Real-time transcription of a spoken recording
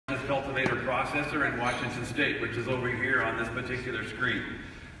cultivator processor in Washington State, which is over here on this particular screen.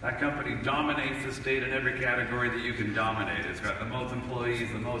 That company dominates the state in every category that you can dominate. It's got the most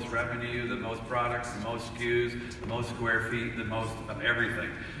employees, the most revenue, the most products, the most SKUs, the most square feet, the most of everything.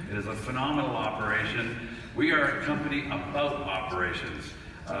 It is a phenomenal operation. We are a company about operations.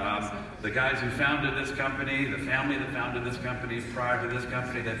 The guys who founded this company, the family that founded this company, prior to this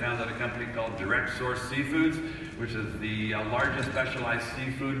company, they founded a company called Direct Source Seafoods, which is the largest specialized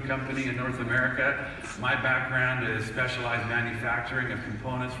seafood company in North America. My background is specialized manufacturing of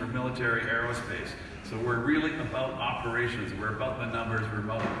components for military aerospace. So we're really about operations. We're about the numbers. We're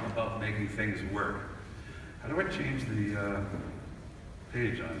about making things work. How do I change the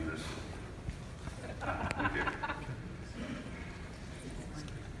page on this? Thank you.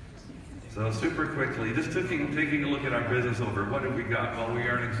 So super quickly, just taking a look at our business over, what have we got? Well, we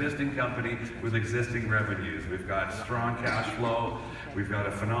are an existing company with existing revenues. We've got strong cash flow. We've got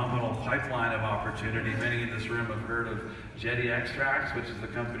a phenomenal pipeline of opportunity. Many in this room have heard of Jetty Extracts, which is the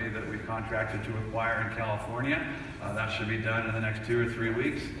company that we contracted to acquire in California. That should be done in the next 2 or 3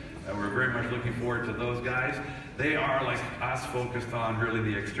 weeks. We're very much looking forward to those guys. They are, like us, focused on really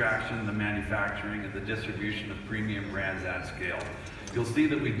the extraction, the manufacturing, and the distribution of premium brands at scale. You'll see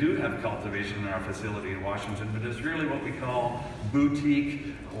that we do have cultivation in our facility in Washington, but it's really what we call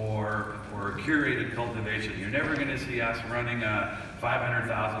boutique or curated cultivation. You're never going to see us running a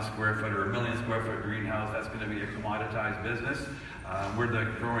 500,000 square foot or a 1 million square foot greenhouse. That's going to be a commoditized business. We're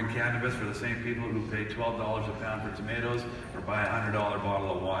growing cannabis for the same people who pay $12 a pound for tomatoes or buy a $100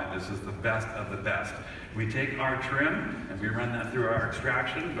 bottle of wine. This is the best of the best. We take our trim and we run that through our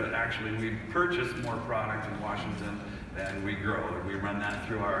extraction, but actually we purchase more product in Washington than we grow, and we run that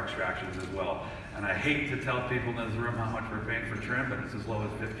through our extractions as well. And I hate to tell people in this room how much we're paying for trim, but it's as low as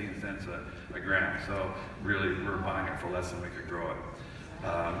 15 cents a gram. So really, we're buying it for less than we could grow it.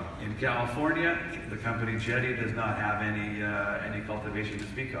 In California, the company Jetty does not have any cultivation to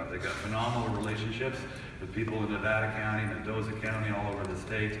speak of. They've got phenomenal relationships with people in Nevada County, Mendoza County, all over the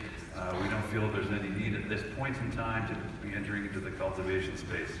state. We don't feel there's any need at this point in time to be entering into the cultivation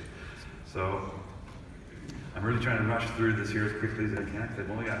space. So I'm really trying to rush through this here as quickly as I can because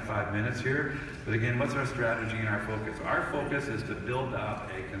I've only got 5 minutes here. But again, what's our strategy and our focus? Our focus is to build up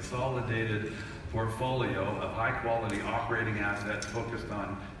a consolidated portfolio of high-quality operating assets focused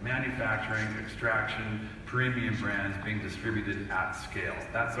on manufacturing, extraction, premium brands being distributed at scale.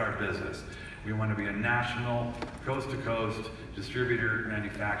 That's our business. We want to be a national, coast-to-coast distributor,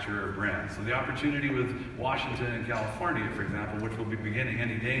 manufacturer of brands. So the opportunity with Washington and California, for example, which will be beginning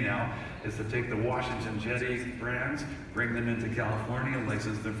any day now, is to take the Washington Jetty brands, bring them into California,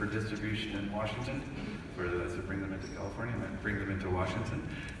 license them for distribution in Washington. Whether that's to bring them into California, bring them into Washington.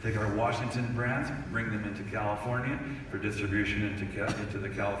 Take our Washington brands, bring them into California for distribution into the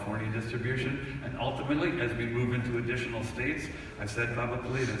California distribution. And ultimately, as we move into additional states, I've said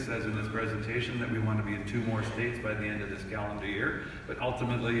publicly, and it says in this presentation, that we want to be in 2 more states by the end of this calendar year. But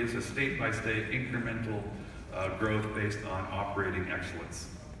ultimately, it's a state-by-state incremental growth based on operating excellence.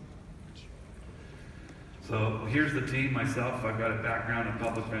 So here's the team, myself. I've got a background in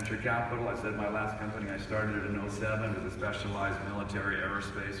public venture capital. I said my last company I started in 2007 was a specialized military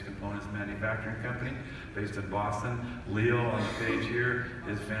aerospace components manufacturing company based in Boston. Leo on the page here,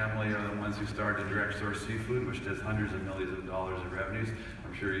 his family are the ones who started Direct Source Seafood, which does hundreds of millions of dollars in revenues.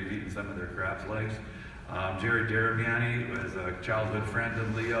 I'm sure you've eaten some of their crab's legs. Jerry Darabiani was a childhood friend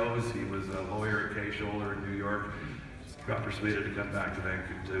of Leo's. He was a lawyer at K-Shoulder in New York. Got persuaded to come back to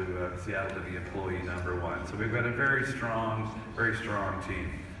Seattle to be employee #1. So we've got a very strong team.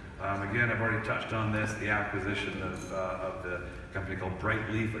 Again, I've already touched on this, the acquisition of the company called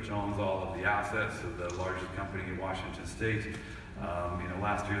Brightleaf, which owns all of the assets of the largest company in Washington State.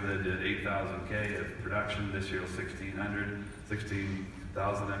 Last year they did 8,000K of production. This year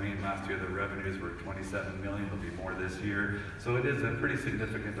 16,000. I mean, last year the revenues were 27 million. There'll be more this year. So it is a pretty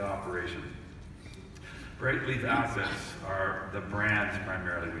significant operation. Brightleaf assets are the brands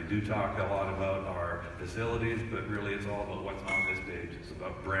primarily. We do talk a lot about our facilities, but really it's all about what's on this page. It's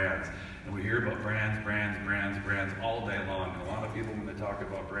about brands. And we hear about brands all day long. And a lot of people, when they talk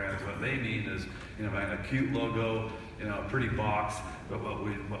about brands, what they mean is, a cute logo, a pretty box. But what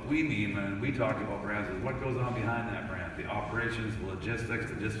we mean when we talk about brands is what goes on behind that brand. The operations, the logistics,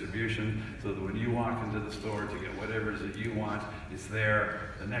 the distribution, so that when you walk into the store to get whatever it is that you want, it's there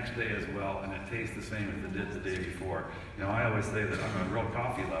the next day as well, and it tastes the same as it did the day before. I always say that I'm a real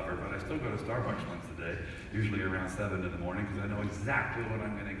coffee lover, but I still go to Starbucks once a day, usually around 7 in the morning, because I know exactly what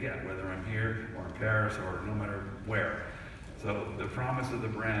I'm going to get, whether I'm here or in Paris or no matter where. So the promise of the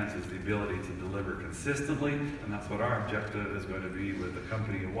brands is the ability to deliver consistently, and that's what our objective is going to be with the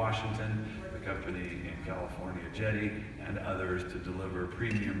company in Washington, the company in California, Jetty, and others, to deliver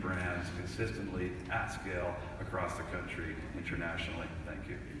premium brands consistently at scale across the country, internationally. Thank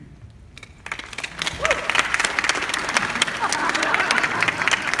you.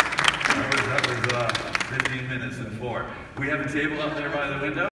 That was 15 minutes and 4. We have a table out there by the window.